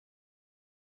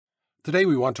Today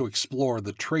we want to explore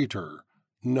the traitor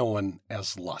known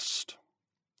as lust.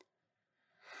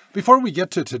 Before we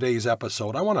get to today's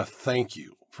episode, I want to thank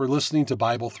you for listening to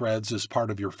Bible Threads as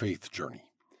part of your faith journey.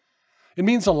 It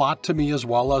means a lot to me as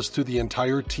well as to the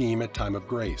entire team at Time of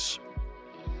Grace.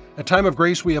 At Time of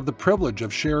Grace, we have the privilege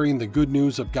of sharing the good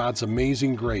news of God's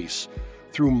amazing grace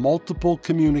through multiple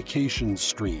communication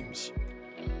streams.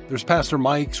 There's Pastor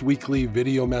Mike's weekly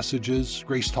video messages,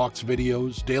 Grace Talks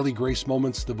videos, daily Grace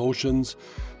Moments devotions,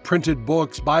 printed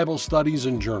books, Bible studies,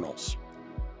 and journals.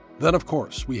 Then, of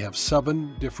course, we have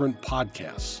 7 different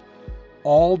podcasts,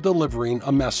 all delivering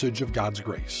a message of God's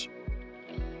grace.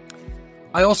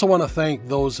 I also want to thank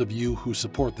those of you who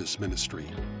support this ministry.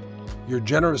 Your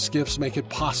generous gifts make it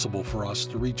possible for us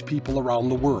to reach people around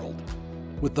the world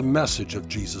with the message of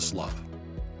Jesus' love.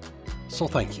 So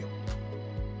thank you.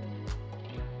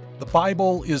 The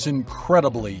Bible is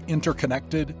incredibly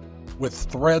interconnected with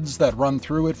threads that run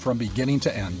through it from beginning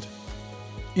to end.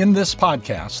 In this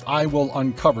podcast, I will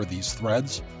uncover these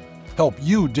threads, help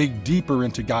you dig deeper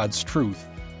into God's truth,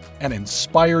 and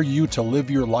inspire you to live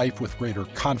your life with greater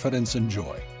confidence and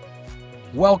joy.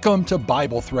 Welcome to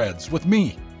Bible Threads with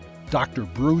me, Dr.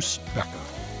 Bruce Becker.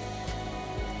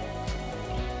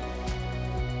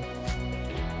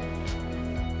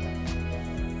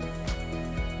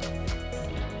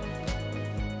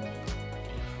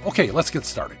 Okay, let's get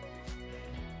started.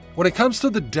 When it comes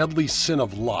to the deadly sin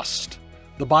of lust,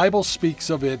 the Bible speaks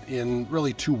of it in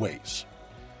really 2 ways.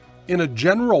 In a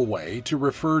general way, to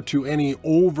refer to any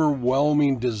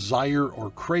overwhelming desire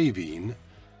or craving,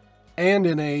 and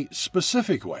in a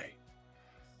specific way,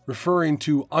 referring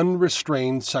to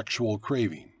unrestrained sexual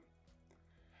craving.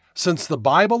 Since the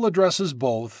Bible addresses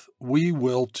both, we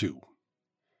will too.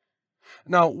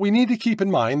 Now, we need to keep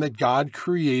in mind that God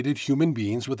created human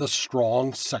beings with a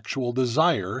strong sexual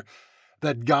desire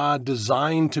that God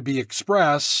designed to be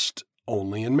expressed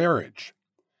only in marriage.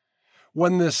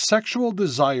 When this sexual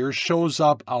desire shows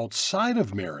up outside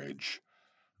of marriage,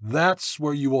 that's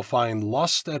where you will find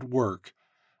lust at work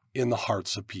in the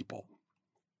hearts of people.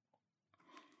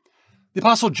 The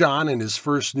Apostle John, in his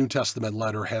first New Testament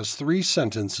letter, has 3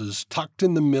 sentences tucked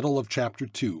in the middle of chapter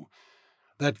 2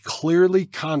 that clearly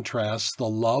contrasts the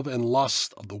love and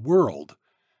lust of the world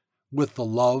with the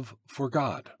love for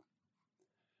God.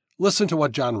 Listen to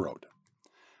what John wrote.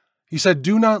 He said,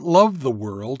 "Do not love the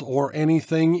world or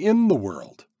anything in the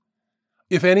world.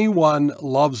 If anyone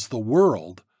loves the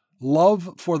world,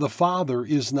 love for the Father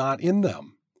is not in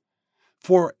them.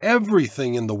 For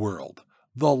everything in the world,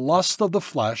 the lust of the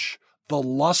flesh, the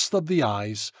lust of the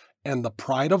eyes, and the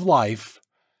pride of life,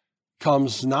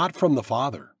 comes not from the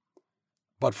Father,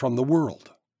 but from the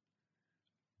world.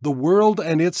 The world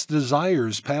and its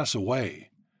desires pass away,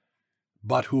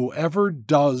 but whoever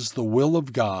does the will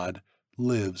of God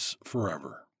lives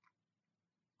forever."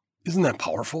 Isn't that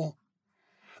powerful?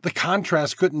 The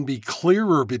contrast couldn't be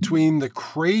clearer between the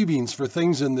cravings for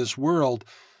things in this world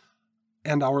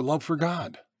and our love for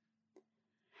God.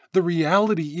 The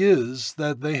reality is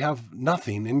that they have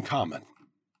nothing in common.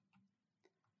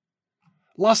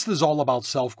 Lust is all about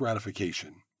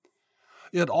self-gratification.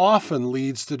 It often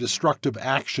leads to destructive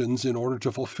actions in order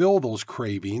to fulfill those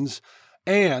cravings,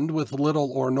 and with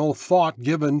little or no thought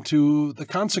given to the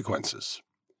consequences.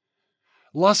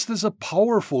 Lust is a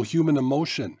powerful human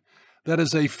emotion that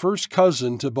is a first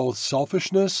cousin to both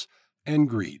selfishness and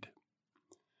greed.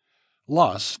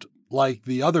 Lust, like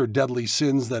the other deadly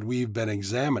sins that we've been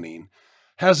examining,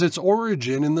 has its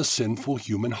origin in the sinful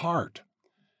human heart.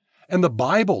 And the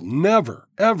Bible never,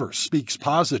 ever speaks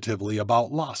positively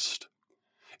about lust.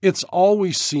 It's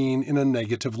always seen in a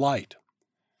negative light.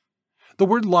 The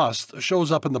word lust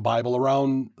shows up in the Bible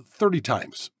around 30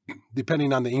 times,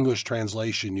 depending on the English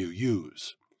translation you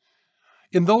use.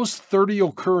 In those 30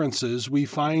 occurrences, we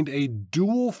find a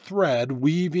dual thread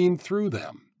weaving through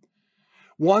them.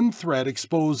 One thread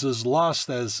exposes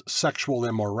lust as sexual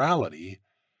immorality.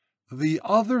 The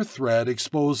other thread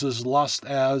exposes lust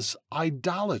as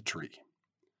idolatry.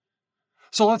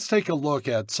 So let's take a look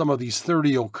at some of these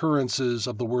 30 occurrences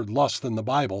of the word lust in the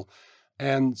Bible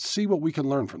and see what we can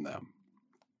learn from them.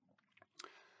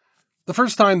 The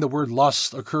first time the word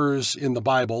lust occurs in the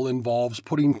Bible involves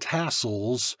putting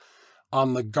tassels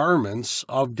on the garments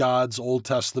of God's Old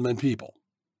Testament people.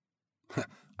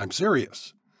 I'm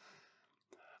serious.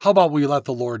 How about we let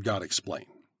the Lord God explain?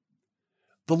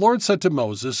 The Lord said to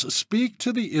Moses, "Speak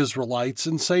to the Israelites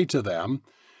and say to them,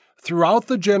 throughout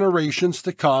the generations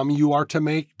to come, you are to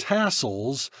make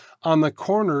tassels on the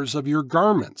corners of your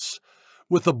garments,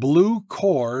 with a blue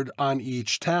cord on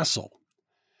each tassel.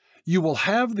 You will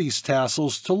have these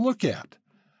tassels to look at,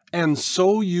 and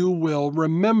so you will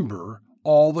remember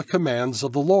all the commands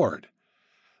of the Lord,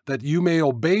 that you may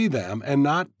obey them and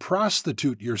not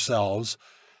prostitute yourselves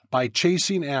by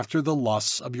chasing after the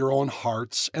lusts of your own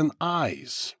hearts and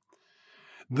eyes.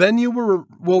 Then you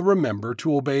will remember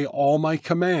to obey all my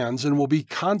commands and will be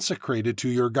consecrated to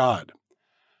your God.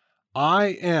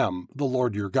 I am the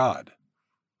Lord your God,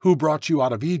 who brought you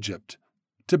out of Egypt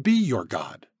to be your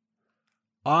God.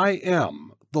 I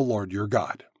am the Lord your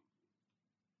God.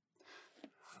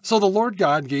 So the Lord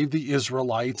God gave the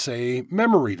Israelites a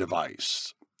memory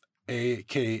device,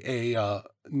 aka a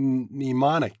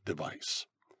mnemonic device.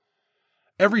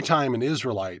 Every time an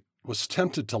Israelite was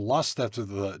tempted to lust after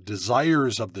the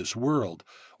desires of this world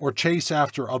or chase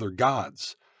after other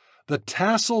gods, the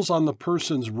tassels on the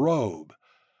person's robe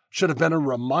should have been a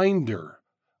reminder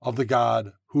of the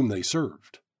God whom they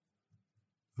served.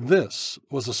 This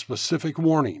was a specific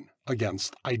warning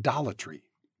against idolatry.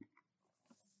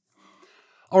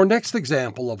 Our next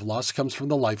example of lust comes from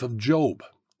the life of Job.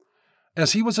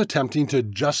 As he was attempting to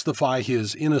justify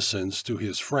his innocence to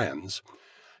his friends,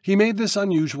 he made this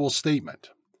unusual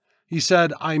statement. He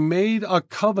said, "I made a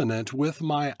covenant with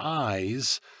my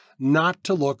eyes not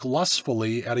to look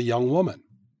lustfully at a young woman."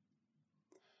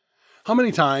 How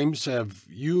many times have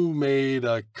you made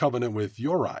a covenant with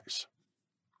your eyes?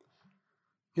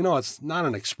 You know, it's not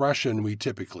an expression we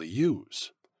typically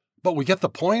use, but we get the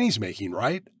point he's making,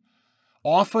 right?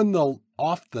 Often the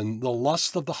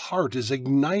lust of the heart is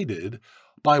ignited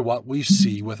by what we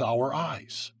see with our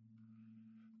eyes.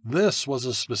 This was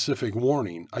a specific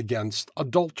warning against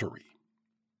adultery.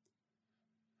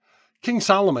 King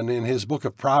Solomon, in his book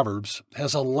of Proverbs,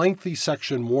 has a lengthy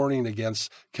section warning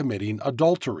against committing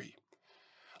adultery.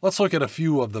 Let's look at a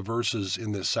few of the verses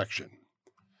in this section.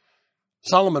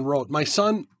 Solomon wrote, "My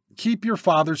son, keep your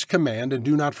father's command and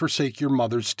do not forsake your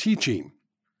mother's teaching.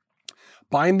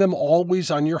 Bind them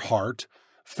always on your heart,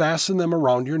 fasten them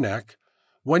around your neck.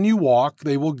 When you walk,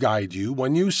 they will guide you.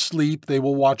 When you sleep, they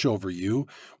will watch over you.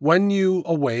 When you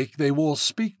awake, they will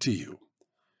speak to you.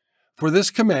 For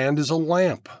this command is a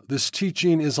lamp, this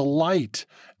teaching is a light,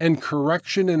 and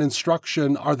correction and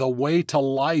instruction are the way to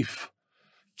life,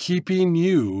 keeping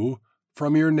you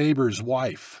from your neighbor's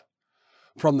wife,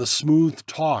 from the smooth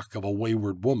talk of a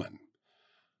wayward woman.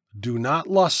 Do not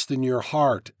lust in your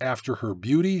heart after her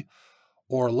beauty,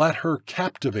 or let her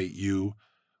captivate you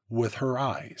with her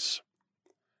eyes."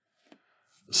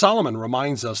 Solomon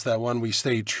reminds us that when we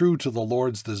stay true to the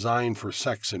Lord's design for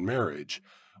sex and marriage,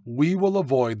 we will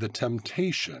avoid the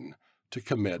temptation to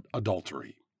commit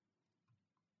adultery.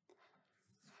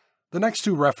 The next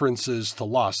two references to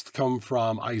lust come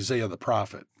from Isaiah the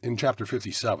prophet in chapter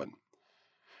 57.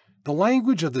 The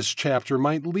language of this chapter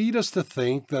might lead us to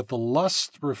think that the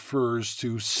lust refers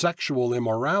to sexual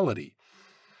immorality,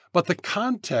 but the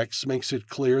context makes it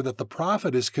clear that the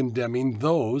prophet is condemning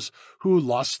those who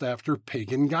lust after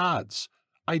pagan gods,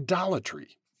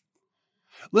 idolatry.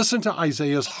 Listen to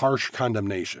Isaiah's harsh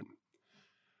condemnation.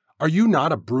 "Are you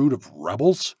not a brood of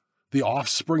rebels, the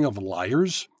offspring of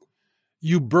liars?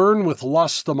 You burn with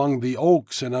lust among the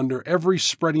oaks and under every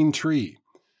spreading tree.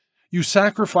 You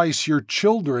sacrifice your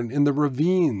children in the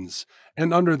ravines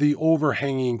and under the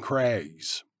overhanging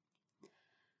crags."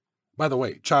 By the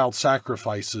way, child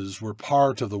sacrifices were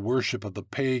part of the worship of the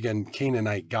pagan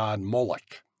Canaanite god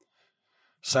Moloch.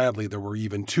 Sadly, there were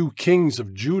even two kings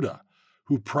of Judah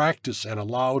who practiced and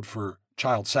allowed for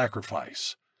child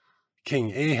sacrifice,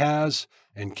 King Ahaz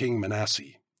and King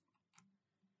Manasseh.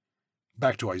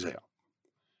 Back to Isaiah.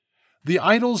 "The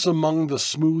idols among the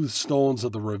smooth stones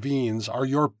of the ravines are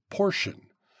your portion.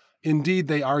 Indeed,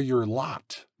 they are your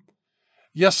lot.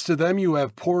 Yes, to them you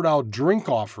have poured out drink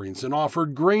offerings and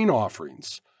offered grain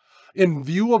offerings. In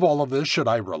view of all of this, should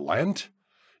I relent?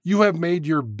 You have made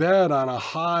your bed on a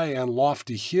high and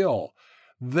lofty hill.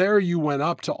 There you went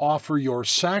up to offer your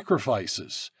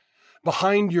sacrifices.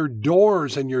 Behind your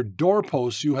doors and your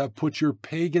doorposts you have put your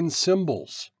pagan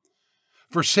symbols.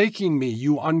 Forsaking me,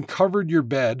 you uncovered your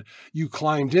bed, you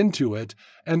climbed into it,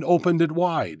 and opened it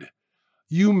wide.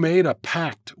 You made a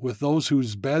pact with those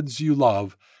whose beds you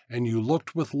love, and you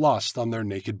looked with lust on their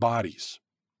naked bodies."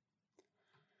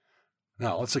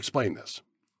 Now, let's explain this.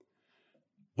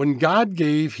 When God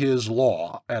gave his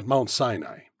law at Mount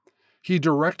Sinai, he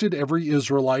directed every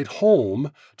Israelite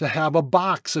home to have a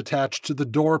box attached to the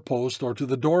doorpost or to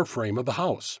the doorframe of the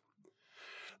house.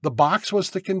 The box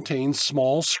was to contain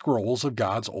small scrolls of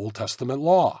God's Old Testament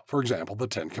law, for example, the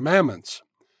Ten Commandments.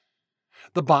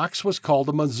 The box was called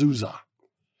a mezuzah.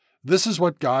 This is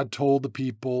what God told the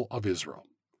people of Israel.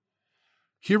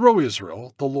 "Hear, O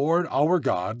Israel, the Lord our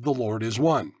God, the Lord is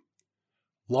one.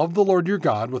 Love the Lord your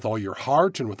God with all your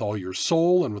heart and with all your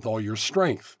soul and with all your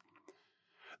strength.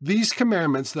 These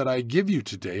commandments that I give you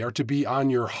today are to be on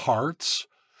your hearts.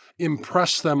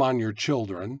 Impress them on your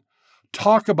children.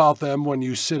 Talk about them when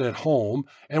you sit at home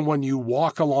and when you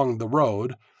walk along the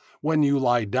road, when you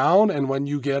lie down and when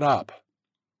you get up.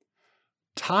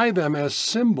 Tie them as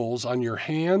symbols on your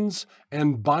hands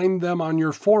and bind them on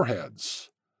your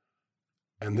foreheads.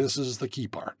 And this is the key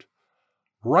part.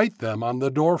 Write them on the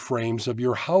door frames of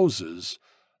your houses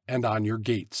and on your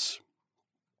gates.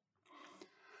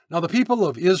 Now, the people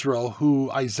of Israel,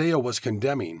 who Isaiah was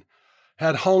condemning,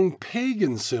 had hung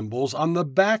pagan symbols on the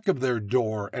back of their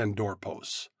door and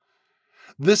doorposts.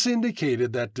 This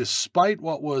indicated that despite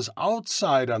what was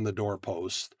outside on the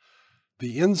doorpost,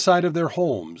 the inside of their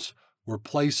homes were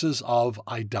places of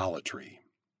idolatry.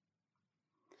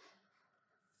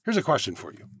 Here's a question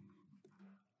for you.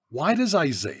 Why does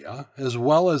Isaiah, as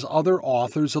well as other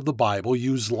authors of the Bible,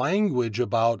 use language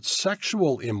about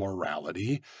sexual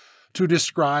immorality to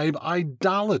describe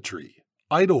idolatry,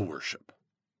 idol worship?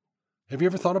 Have you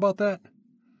ever thought about that?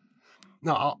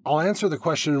 Now, I'll answer the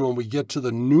question when we get to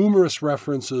the numerous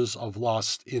references of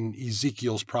lust in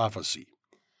Ezekiel's prophecy.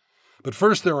 But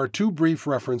first, there are two brief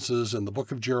references in the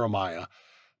book of Jeremiah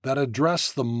that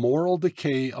address the moral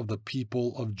decay of the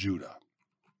people of Judah.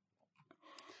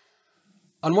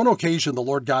 On one occasion, the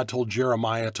Lord God told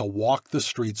Jeremiah to walk the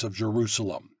streets of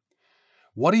Jerusalem.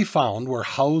 What he found were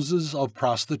houses of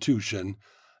prostitution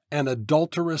and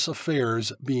adulterous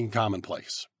affairs being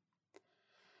commonplace.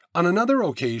 On another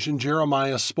occasion,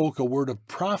 Jeremiah spoke a word of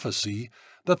prophecy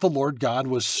that the Lord God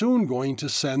was soon going to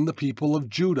send the people of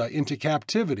Judah into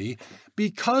captivity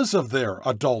because of their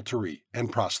adultery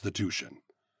and prostitution.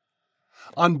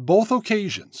 On both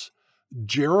occasions,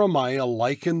 Jeremiah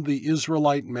likened the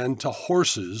Israelite men to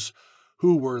horses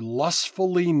who were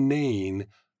lustfully neighing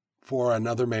for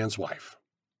another man's wife.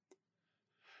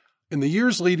 In the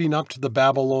years leading up to the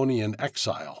Babylonian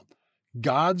exile,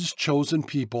 God's chosen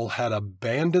people had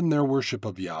abandoned their worship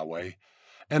of Yahweh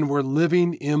and were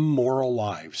living immoral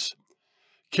lives,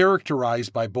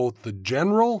 characterized by both the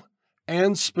general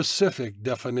and specific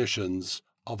definitions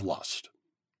of lust.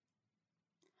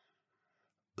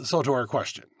 So to our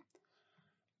question.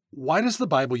 Why does the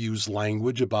Bible use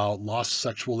language about lust,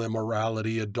 sexual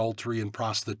immorality, adultery, and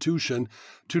prostitution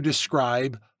to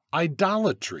describe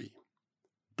idolatry,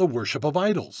 the worship of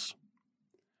idols?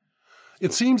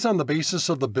 It seems on the basis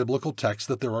of the biblical text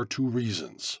that there are two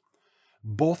reasons,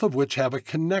 both of which have a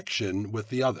connection with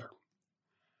the other.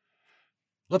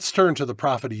 Let's turn to the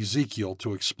prophet Ezekiel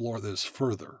to explore this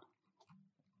further.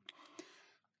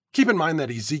 Keep in mind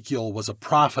that Ezekiel was a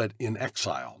prophet in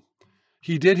exile.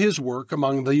 He did his work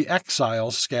among the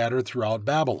exiles scattered throughout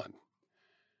Babylon.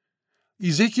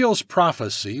 Ezekiel's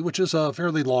prophecy, which is a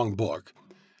fairly long book,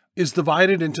 is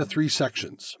divided into 3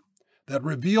 sections that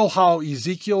reveal how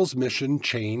Ezekiel's mission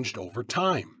changed over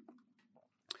time.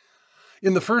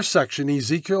 In the first section,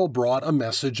 Ezekiel brought a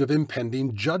message of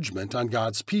impending judgment on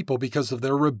God's people because of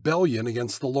their rebellion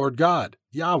against the Lord God,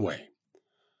 Yahweh.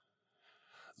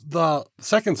 The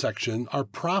second section are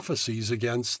prophecies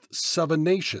against 7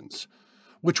 nations,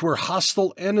 which were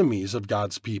hostile enemies of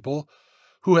God's people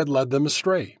who had led them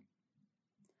astray.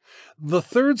 The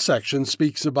third section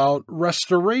speaks about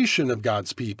restoration of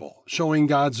God's people, showing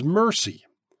God's mercy.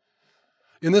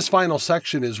 In this final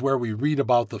section is where we read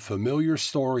about the familiar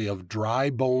story of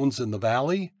dry bones in the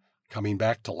valley coming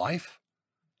back to life.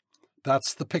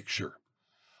 That's the picture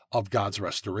of God's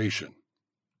restoration.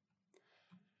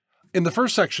 In the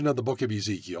first section of the book of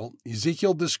Ezekiel,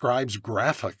 Ezekiel describes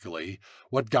graphically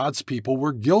what God's people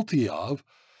were guilty of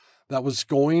that was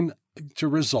going to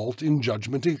result in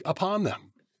judgment upon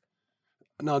them.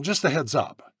 Now, just a heads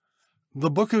up, the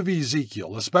book of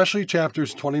Ezekiel, especially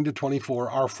chapters 20 to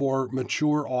 24, are for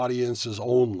mature audiences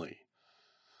only.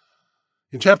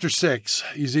 In chapter 6,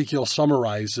 Ezekiel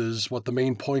summarizes what the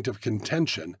main point of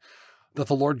contention that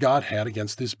the Lord God had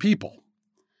against his people.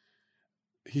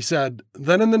 He said,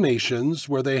 "Then in the nations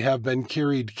where they have been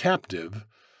carried captive,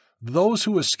 those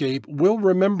who escape will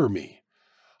remember me,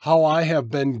 how I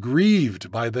have been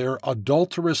grieved by their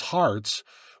adulterous hearts,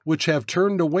 which have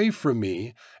turned away from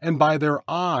me, and by their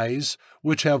eyes,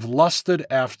 which have lusted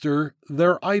after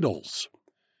their idols.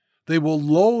 They will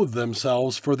loathe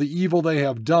themselves for the evil they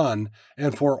have done,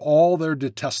 and for all their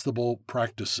detestable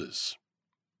practices."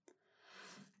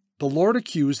 The Lord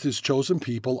accused his chosen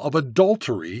people of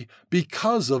adultery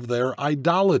because of their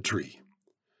idolatry.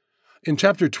 In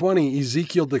chapter 20,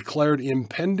 Ezekiel declared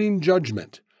impending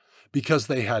judgment because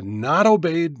they had not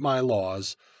obeyed my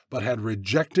laws, but had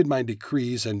rejected my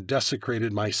decrees and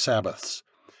desecrated my Sabbaths,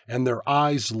 and their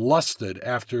eyes lusted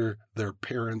after their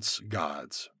parents'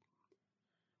 gods.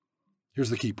 Here's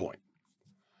the key point.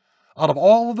 Out of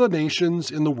all the nations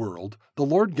in the world, the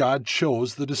Lord God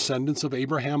chose the descendants of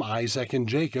Abraham, Isaac, and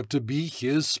Jacob to be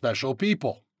his special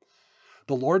people.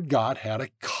 The Lord God had a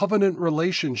covenant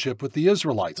relationship with the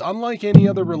Israelites, unlike any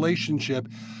other relationship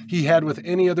he had with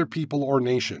any other people or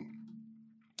nation.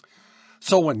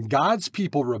 So when God's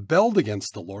people rebelled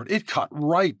against the Lord, it cut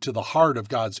right to the heart of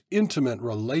God's intimate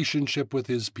relationship with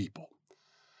his people.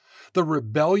 The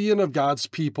rebellion of God's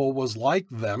people was like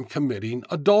them committing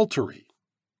adultery.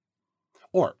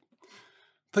 Or,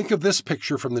 think of this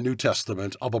picture from the New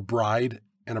Testament of a bride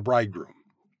and a bridegroom.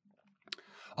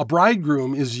 A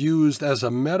bridegroom is used as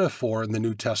a metaphor in the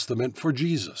New Testament for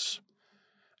Jesus,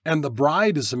 and the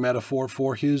bride is a metaphor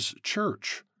for his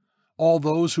church, all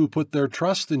those who put their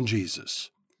trust in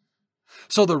Jesus.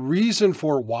 So the reason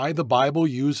for why the Bible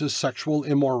uses sexual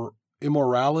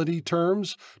immorality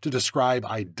terms to describe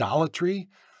idolatry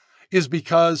is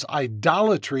because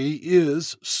idolatry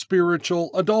is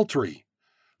spiritual adultery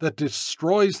that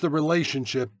destroys the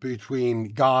relationship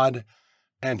between God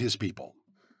and his people.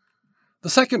 The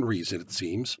second reason, it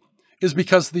seems, is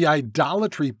because the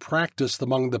idolatry practiced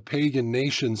among the pagan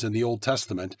nations in the Old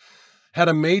Testament had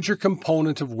a major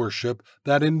component of worship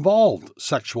that involved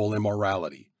sexual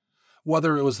immorality,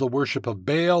 whether it was the worship of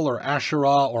Baal or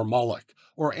Asherah or Moloch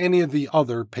or any of the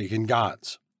other pagan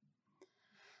gods.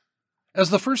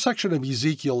 As the first section of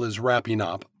Ezekiel is wrapping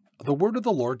up, the word of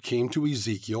the Lord came to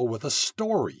Ezekiel with a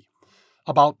story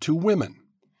about two women.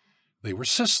 They were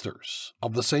sisters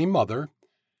of the same mother,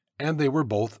 and they were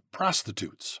both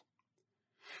prostitutes.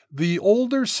 The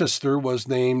older sister was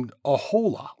named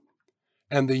Oholah,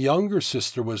 and the younger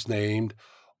sister was named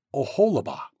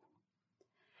Oholibah.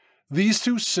 These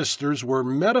two sisters were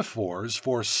metaphors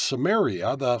for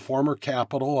Samaria, the former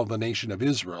capital of the nation of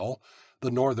Israel,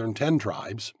 the northern 10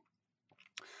 tribes,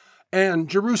 and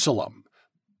Jerusalem,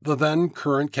 the then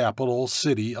current capital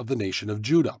city of the nation of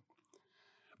Judah.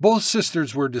 Both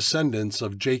sisters were descendants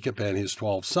of Jacob and his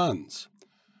 12 sons.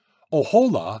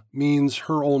 Oholah means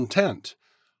her own tent,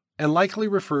 and likely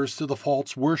refers to the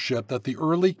false worship that the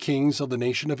early kings of the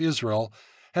nation of Israel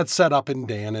had set up in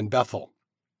Dan and Bethel.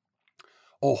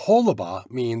 Oholibah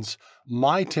means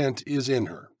my tent is in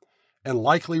her, and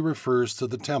likely refers to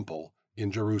the temple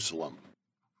in Jerusalem.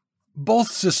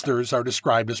 Both sisters are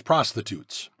described as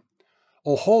prostitutes.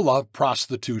 Oholah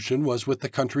prostitution was with the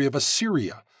country of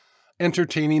Assyria,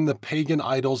 entertaining the pagan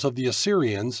idols of the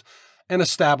Assyrians and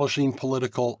establishing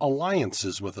political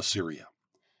alliances with Assyria.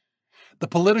 The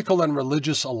political and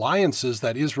religious alliances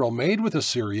that Israel made with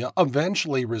Assyria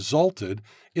eventually resulted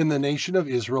in the nation of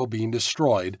Israel being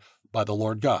destroyed by the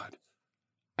Lord God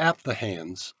at the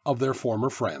hands of their former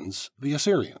friends, the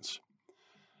Assyrians.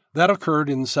 That occurred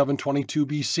in 722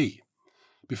 BC,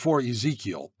 before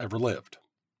Ezekiel ever lived.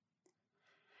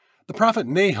 The prophet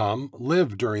Nahum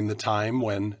lived during the time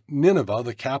when Nineveh,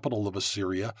 the capital of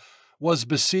Assyria, was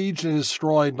besieged and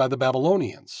destroyed by the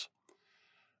Babylonians.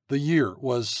 The year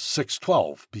was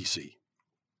 612 BC.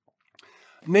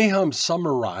 Nahum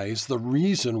summarized the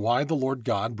reason why the Lord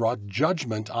God brought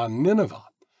judgment on Nineveh,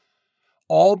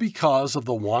 all because of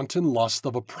the wanton lust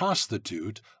of a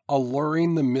prostitute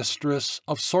alluring the mistress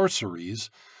of sorceries,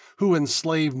 who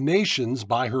enslaved nations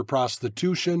by her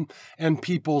prostitution and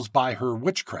peoples by her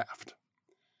witchcraft.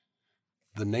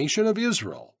 The nation of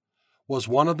Israel was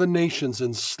one of the nations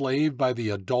enslaved by the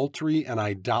adultery and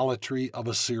idolatry of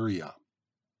Assyria.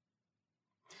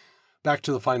 Back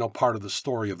to the final part of the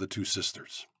story of the two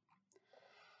sisters.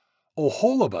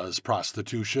 Oholibah's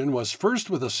prostitution was first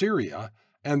with Assyria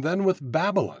and then with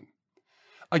Babylon.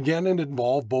 Again, it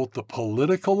involved both the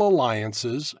political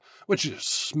alliances, which is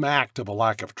smacked of a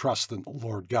lack of trust in the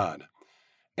Lord God,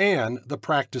 and the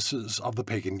practices of the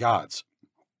pagan gods.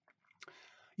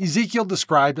 Ezekiel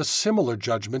described a similar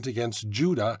judgment against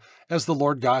Judah as the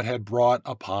Lord God had brought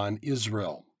upon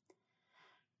Israel.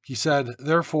 He said,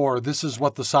 "Therefore, this is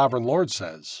what the sovereign Lord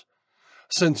says.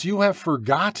 Since you have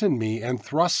forgotten me and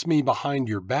thrust me behind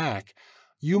your back,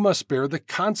 you must bear the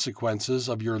consequences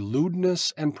of your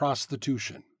lewdness and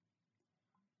prostitution."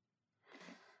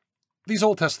 These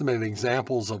Old Testament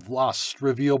examples of lust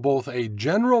reveal both a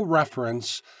general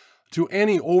reference to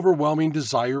any overwhelming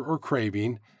desire or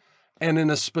craving, and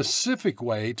in a specific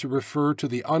way to refer to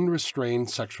the unrestrained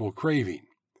sexual craving.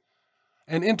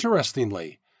 And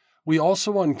interestingly, we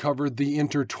also uncovered the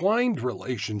intertwined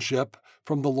relationship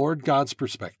from the Lord God's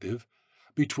perspective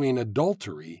between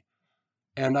adultery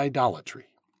and idolatry.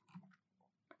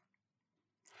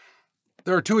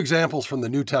 There are two examples from the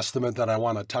New Testament that I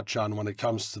want to touch on when it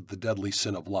comes to the deadly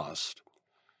sin of lust.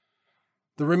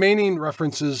 The remaining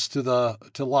references to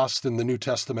lust in the New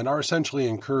Testament are essentially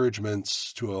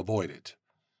encouragements to avoid it.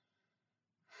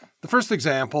 The first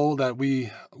example that we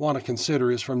want to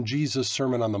consider is from Jesus'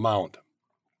 Sermon on the Mount.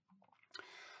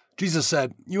 Jesus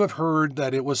said, "You have heard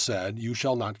that it was said, 'You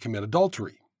shall not commit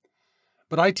adultery.'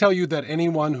 But I tell you that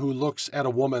anyone who looks at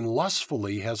a woman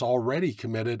lustfully has already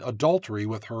committed adultery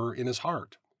with her in his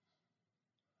heart.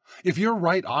 If your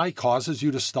right eye causes you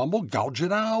to stumble, gouge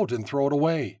it out and throw it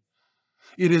away.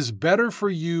 It is better for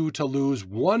you to lose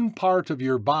one part of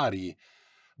your body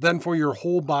than for your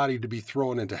whole body to be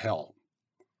thrown into hell.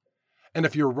 And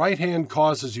if your right hand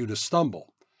causes you to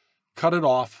stumble, cut it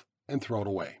off and throw it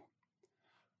away.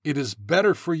 It is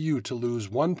better for you to lose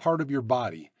one part of your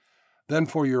body than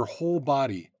for your whole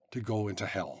body to go into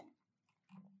hell."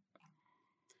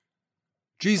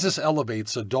 Jesus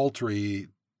elevates adultery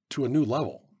to a new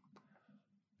level.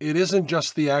 It isn't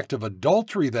just the act of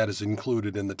adultery that is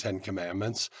included in the Ten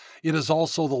Commandments, it is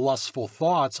also the lustful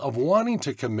thoughts of wanting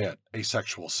to commit a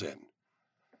sexual sin.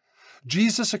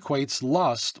 Jesus equates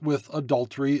lust with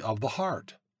adultery of the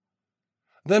heart.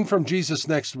 Then from Jesus'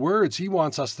 next words, he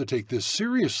wants us to take this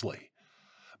seriously,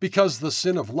 because the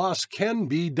sin of lust can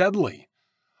be deadly.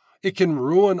 It can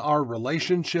ruin our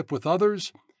relationship with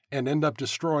others and end up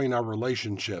destroying our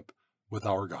relationship with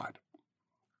our God.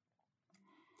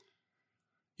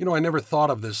 I never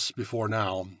thought of this before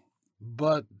now,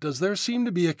 but does there seem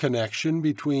to be a connection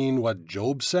between what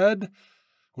Job said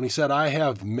when he said, "I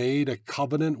have made a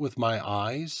covenant with my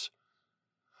eyes,"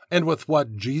 and with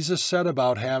what Jesus said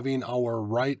about having our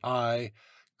right eye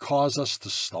cause us to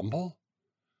stumble?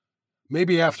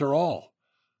 Maybe after all,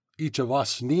 each of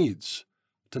us needs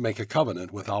to make a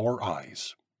covenant with our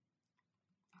eyes.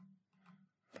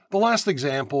 The last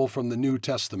example from the New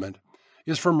Testament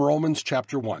is from Romans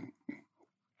chapter 1.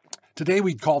 Today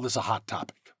we'd call this a hot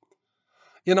topic.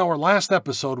 In our last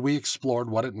episode, we explored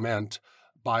what it meant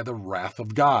by the wrath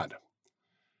of God.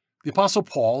 The Apostle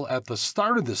Paul, at the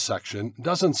start of this section,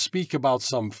 doesn't speak about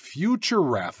some future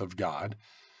wrath of God,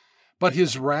 but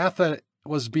his wrath that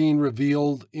was being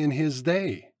revealed in his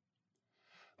day.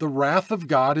 The wrath of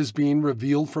God is being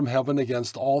revealed from heaven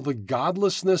against all the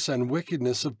godlessness and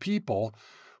wickedness of people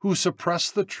who suppress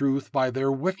the truth by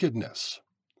their wickedness.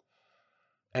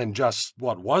 And just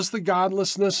what was the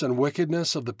godlessness and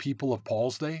wickedness of the people of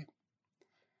Paul's day?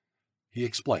 He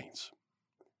explains,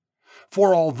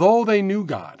 "For although they knew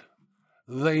God,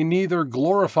 they neither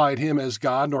glorified him as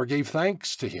God nor gave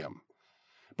thanks to him.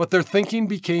 But their thinking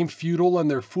became futile and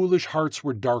their foolish hearts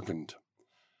were darkened.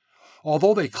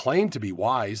 Although they claimed to be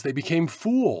wise, they became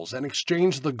fools and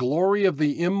exchanged the glory of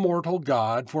the immortal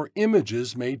God for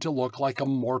images made to look like a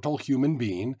mortal human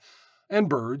being, and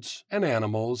birds and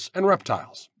animals and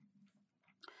reptiles.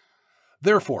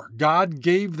 Therefore, God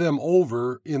gave them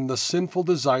over in the sinful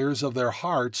desires of their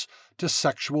hearts to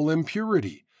sexual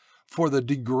impurity, for the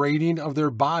degrading of their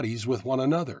bodies with one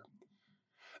another.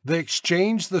 They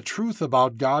exchanged the truth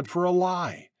about God for a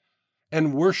lie,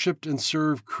 and worshipped and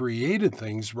served created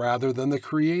things rather than the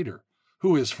Creator,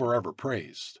 who is forever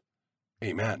praised.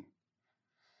 Amen.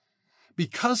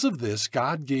 Because of this,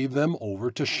 God gave them over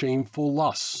to shameful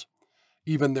lusts.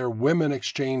 Even their women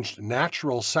exchanged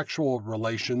natural sexual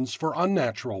relations for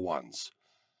unnatural ones.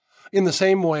 In the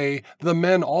same way, the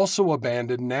men also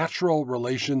abandoned natural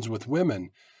relations with women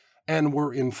and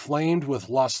were inflamed with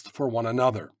lust for one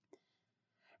another.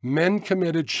 Men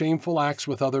committed shameful acts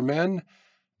with other men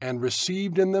and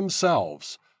received in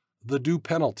themselves the due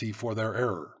penalty for their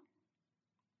error."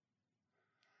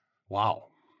 Wow.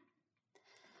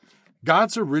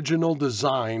 God's original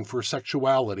design for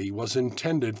sexuality was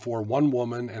intended for one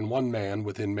woman and one man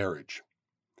within marriage.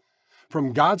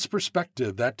 From God's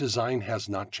perspective, that design has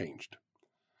not changed.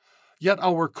 Yet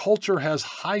our culture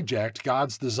has hijacked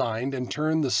God's design and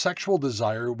turned the sexual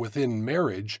desire within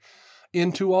marriage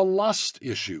into a lust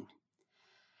issue.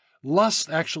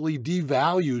 Lust actually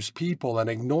devalues people and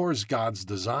ignores God's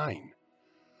design.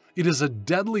 It is a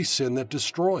deadly sin that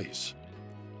destroys.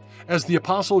 As the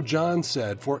Apostle John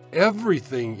said, "For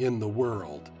everything in the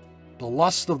world, the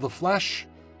lust of the flesh,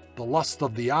 the lust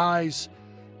of the eyes,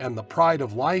 and the pride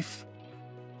of life,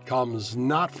 comes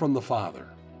not from the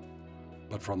Father,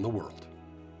 but from the world."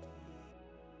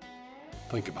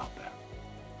 Think about that.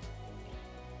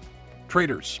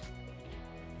 Traitors.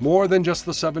 More than just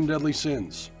the 7 deadly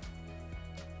sins.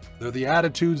 They're the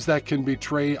attitudes that can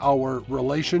betray our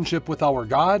relationship with our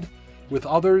God, with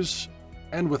others,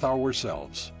 and with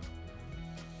ourselves.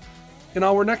 In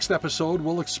our next episode,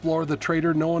 we'll explore the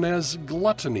traitor known as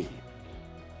gluttony.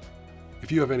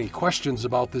 If you have any questions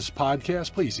about this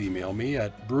podcast, please email me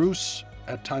at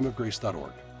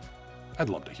bruce@timeofgrace.org. I'd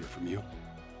love to hear from you.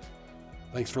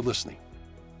 Thanks for listening,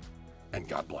 and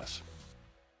God bless.